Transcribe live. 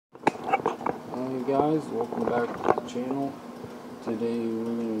Hey guys, welcome back to the channel. Today we're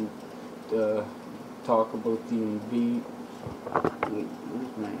going to talk about the Wait,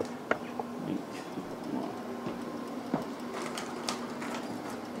 where's my mic? Come on.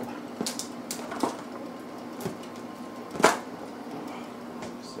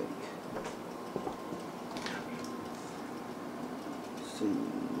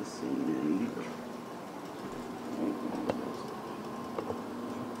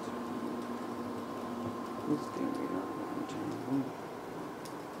 Let's get rid of one time.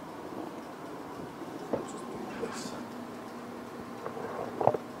 I'll just do this.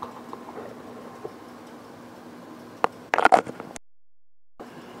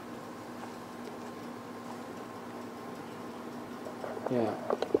 Yeah.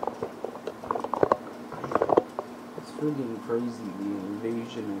 It's freaking crazy, the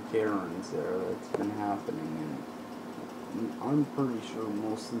invasion of Karens there that's been happening, and I'm pretty sure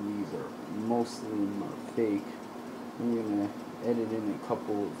most of these are, most of them are fake. I'm gonna edit in a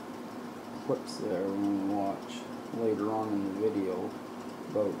couple of clips there we're gonna watch later on in the video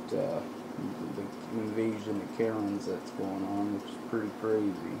about the invasion of Karens that's going on, which is pretty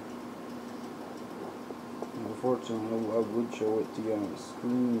crazy. Unfortunately, I would show it to you on the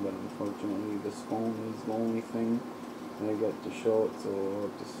screen, but unfortunately this phone is the only thing that I got to show it, so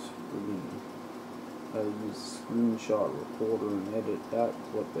I'll just use screenshot recorder and edit that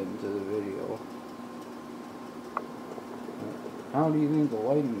clip into the video. How do you think the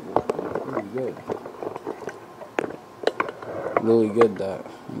lighting works? Pretty good. Really good that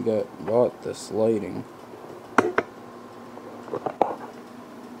I got this lighting.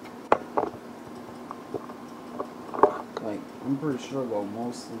 Like, I'm pretty sure about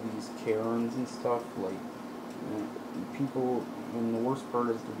most of these Karens and stuff, like, people, and the worst part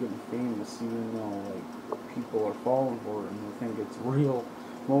is they're getting famous even though, like, people are falling for it and they think it's real.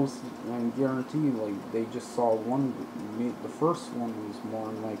 Most, I'm guaranteed, like, they just saw one, the first one was more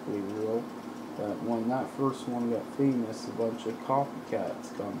than likely real, but when that first one got famous, a bunch of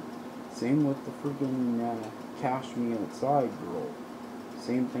copycats come. Same with the freaking Cash Me Outside girl.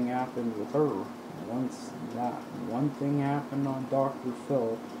 Same thing happened with her. Once that one thing happened on Dr.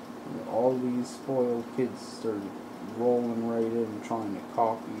 Phil, all these spoiled kids started rolling right in and trying to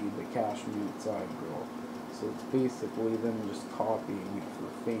copy the Cash Me Outside girl. So it's basically them just copying it for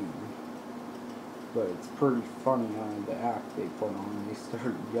fame. But it's pretty funny on the act they put on. They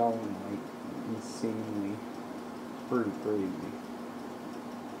start yelling like insanely. It's pretty crazy.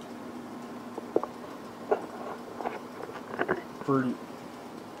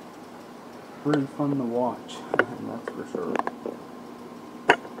 Pretty fun to watch, that's for sure.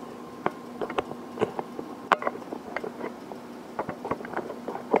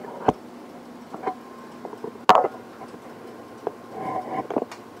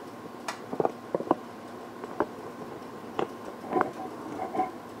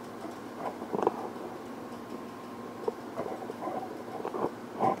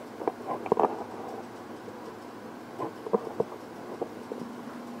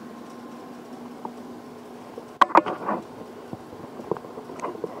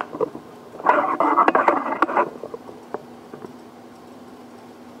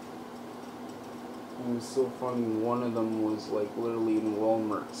 It was so funny, one of them was like literally in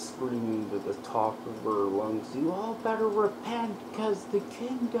Walmart screaming to the top of her lungs, "You all better repent because the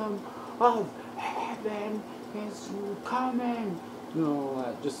kingdom of heaven is coming." You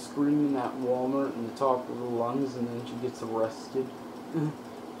know, just screaming at Walmart in the top of her lungs, and then she gets arrested.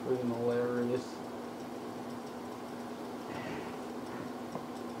 Freaking hilarious.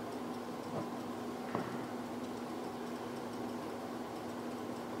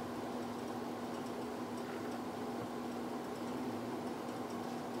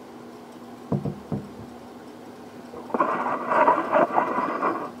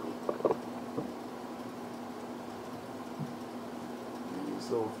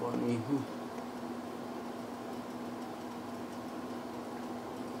 So funny.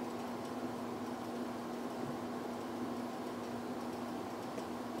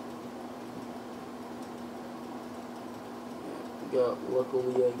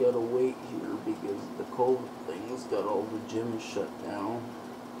 Luckily I gotta wait here because the COVID thing's got all the gyms shut down.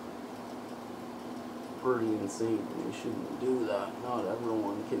 Pretty insane. We shouldn't do that. Not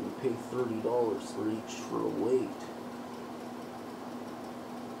everyone can pay $30 for each for a weight.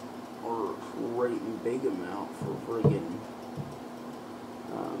 Or right in big amount for friggin'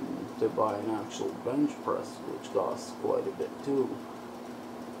 to buy an actual bench press, which costs quite a bit too.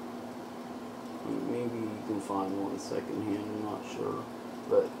 Maybe you can find one secondhand, I'm not sure.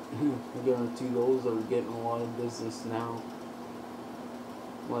 But I guarantee those are getting a lot of business now.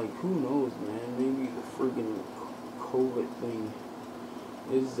 Like, who knows, man? Maybe the friggin' COVID thing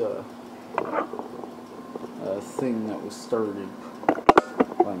is a thing that was started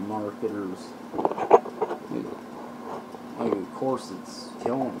by marketers. Like, of course, it's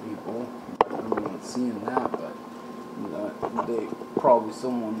killing people. Everyone's seeing that, but they probably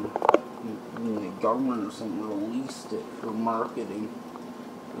someone in the government or something released it for marketing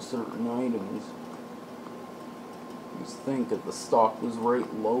for certain items. Just think if the stock was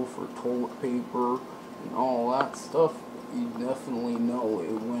right low for toilet paper and all that stuff, you definitely know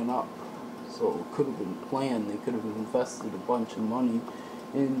it went up. So it could have been planned. They could have invested a bunch of money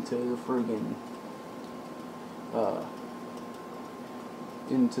into the friggin'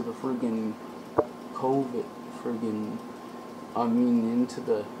 COVID into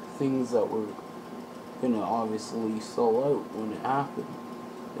the things that were gonna obviously sell out when it happened.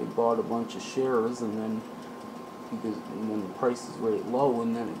 They bought a bunch of shares, and then because when the price is right low,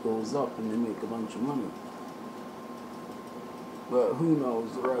 and then it goes up, and they make a bunch of money. But who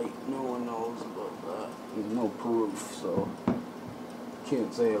knows, right? No one knows about that. There's no proof, so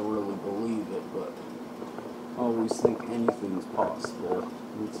can't say I really believe it, but I always think anything's possible.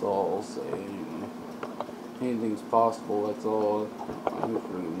 That's all I'll say anyway. Anything's possible, that's all I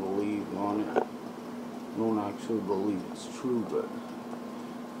freaking believe on it. I don't actually believe it's true, but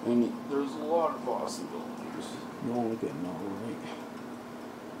there's a lot of possibilities. No one can know, right?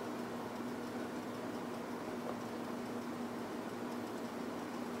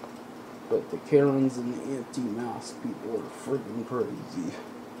 But the Karens and the anti-mask people are freaking crazy.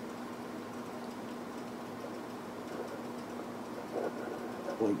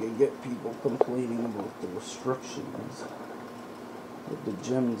 Like, I get people complaining about the restrictions with the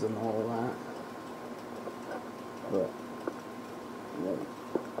gyms and all that, but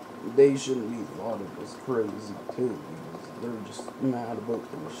like, they shouldn't be thought of as crazy too, because they're just mad about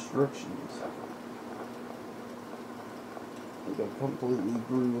the restrictions. Like, I completely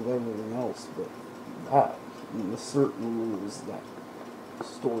agree with everything else, but that and the certain rules that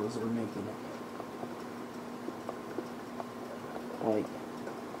stores are making up. Like,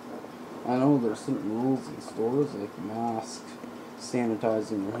 I know there's certain rules in stores, like masks,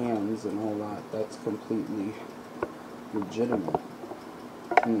 sanitizing your hands and all that. That's completely legitimate.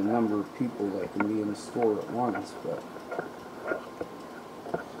 And the number of people that can be in the store at once, but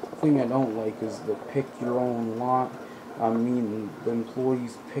the thing I don't like is the pick your own line. The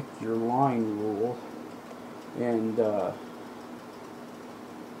employees pick your line rule, and I'm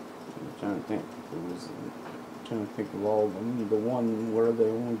trying to think. Trying to think of all of them. The one where they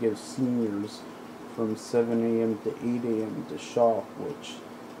only give seniors from 7 a.m. to 8 a.m. to shop, which,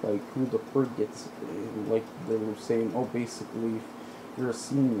 like, who the frig gets, like, they were saying, oh, basically, if you're a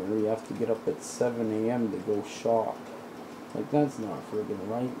senior, you have to get up at 7 a.m. to go shop. Like, that's not friggin'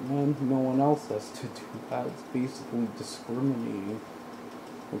 right, man. No one else has to do that. It's basically discriminating.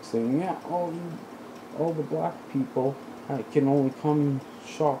 Like saying, yeah, all the black people can only come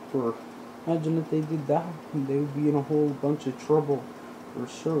shop for. Imagine if they did that, they would be in a whole bunch of trouble, for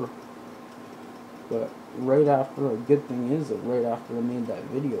sure. But right after, a good thing is that right after I made that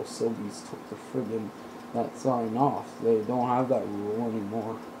video, Sobeys took the friggin' that sign off. They don't have that rule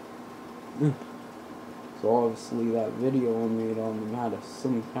anymore. So obviously that video I made on them had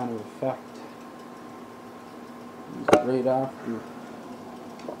some kind of effect. It was right after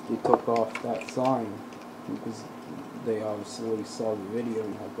they took off that sign, because they obviously saw the video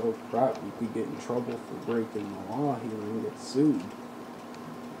and like, oh crap, we could get in trouble for breaking the law here and get sued.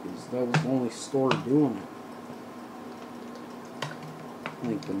 Because that was the only store doing it.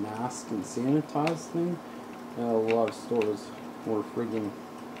 Like the mask and sanitize thing, a lot of stores were friggin',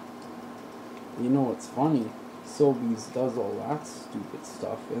 you know what's funny? Sobeys does all that stupid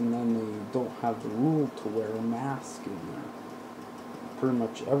stuff, and then they don't have the rule to wear a mask in there. Pretty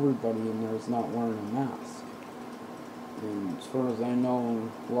much everybody in there is not wearing a mask. And as far as I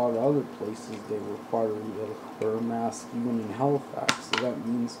know, a lot of other places they require you to wear a mask even in Halifax. So that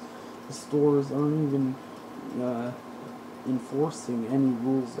means the stores aren't even enforcing any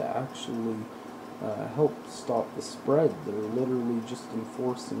rules that actually help stop the spread. They're literally just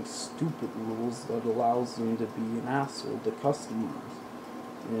enforcing stupid rules that allows them to be an asshole to customers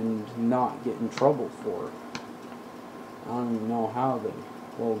and not get in trouble for it. I don't even know how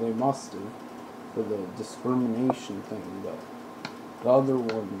they must have, for the discrimination thing, but the other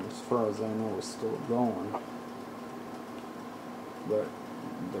one, as far as I know, is still going. But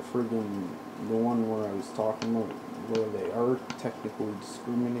the one where I was talking about, where they are technically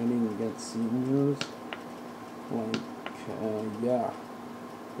discriminating against seniors, like, yeah,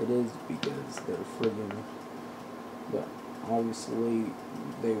 it is, because they're but obviously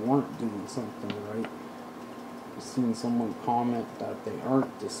they weren't doing something right. I've seen someone comment that they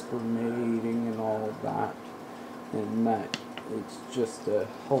aren't discriminating and all of that, and that it's just to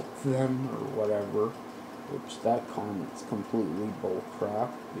help them or whatever, which that comment's completely bullcrap,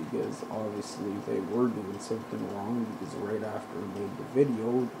 because obviously they were doing something wrong, because right after I made the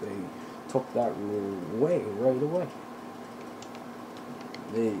video, they took that rule away right away.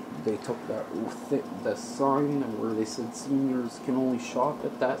 They took that the sign where they said seniors can only shop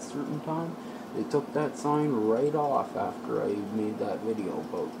at that certain time. They took that sign right off after I made that video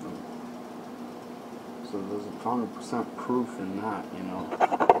about them. So there's 100% proof in that, you know.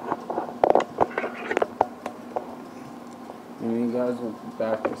 Anyway, guys, we'll be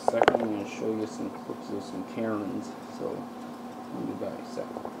back in a second. I'm going to show you some clips of some Karens. So I'll be back in a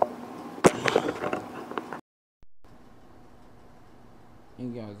second. Hey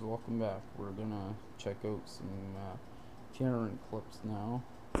guys, welcome back. We're gonna check out some Karen clips now.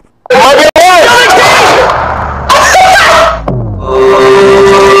 Hey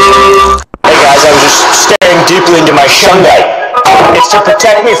guys, I'm just staring deeply into my shungite. It's to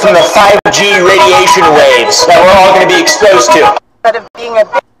protect me from the 5G radiation waves that we're all going to be exposed to. Instead of being a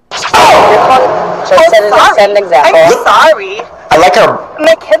bitch. Just set an example. I'm sorry. I like her.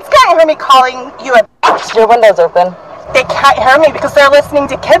 My kids can't hear me calling you a bitch. Your window's open. They can't hear me because they're listening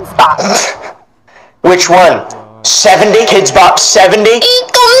to Kids Bop. Which one? 70? Kids Bop 70?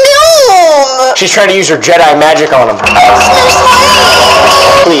 She's trying to use her Jedi magic on him.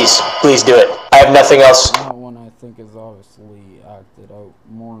 Please do it. I have nothing else. That one I think is obviously acted out,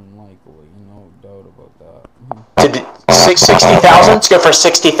 more than likely, no doubt about that. Did 60,000? Let's go for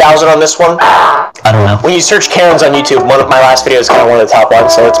 60,000 on this one. I don't know. When you search Karens on YouTube, one of my last videos is kind of one of the top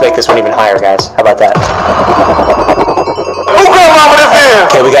ones, so let's make this one even higher, guys. How about that?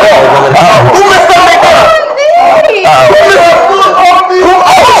 Okay, we got an old woman. Who messed up my car?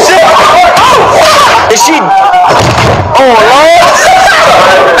 Is she? Oh, Lord!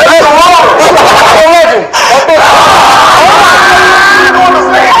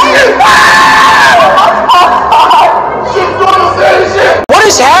 What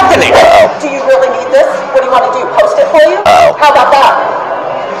is happening? Do you really need this? What do you want to do? Post it for you? Oh. How about that?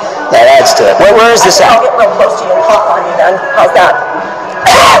 That adds to it. Where is this I'll at? get real close to you and hop on you then. How's that?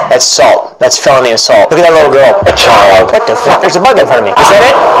 That's assault. That's felony assault. Look at that little girl. A child. What the fuck? There's a bug in front of me. Is that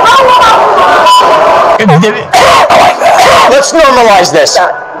it? Let's normalize this.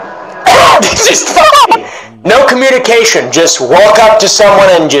 This is fine. No communication. Just walk up to someone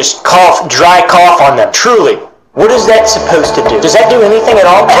and just cough, dry cough on them. Truly. What is that supposed to do? Does that do anything at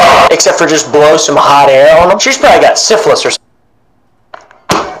all? Except for just blow some hot air on them? She's probably got syphilis or something.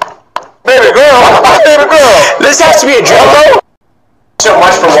 Baby girl. This has to be a joke. So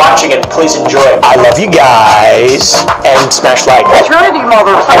much for watching and please enjoy. I love you guys. And smash like. Maturity,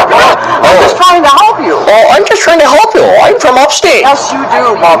 motherfucker. I'm just trying to help you. Oh, I'm just trying to help you. I'm from upstate. Yes, you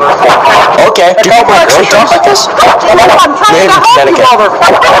do, motherfucker. Okay. Do people actually talk like this? I'm trying to help you,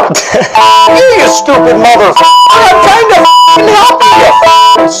 motherfucker. You stupid motherfucker. I'm trying to help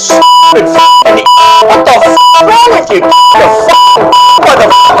you. Stupid f***ing what the f*** is wrong with you? The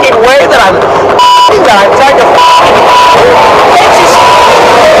fucking way that I'm trying to it's just...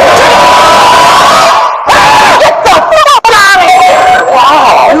 Get the f*** out of here!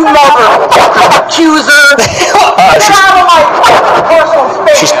 Wow, you motherfucker accuser! Get out of my personal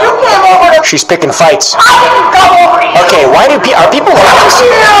space! You came over to... She's picking fights. I didn't go over here! Okay, why do are people like this?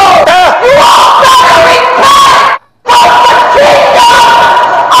 You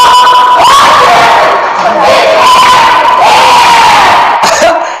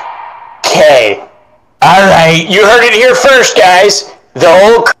Okay. Alright, you heard it here first, guys. The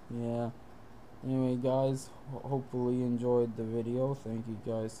whole... Yeah. Anyway, guys, hopefully you enjoyed the video. Thank you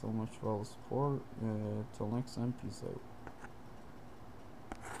guys so much for all the support. Till next time, peace out.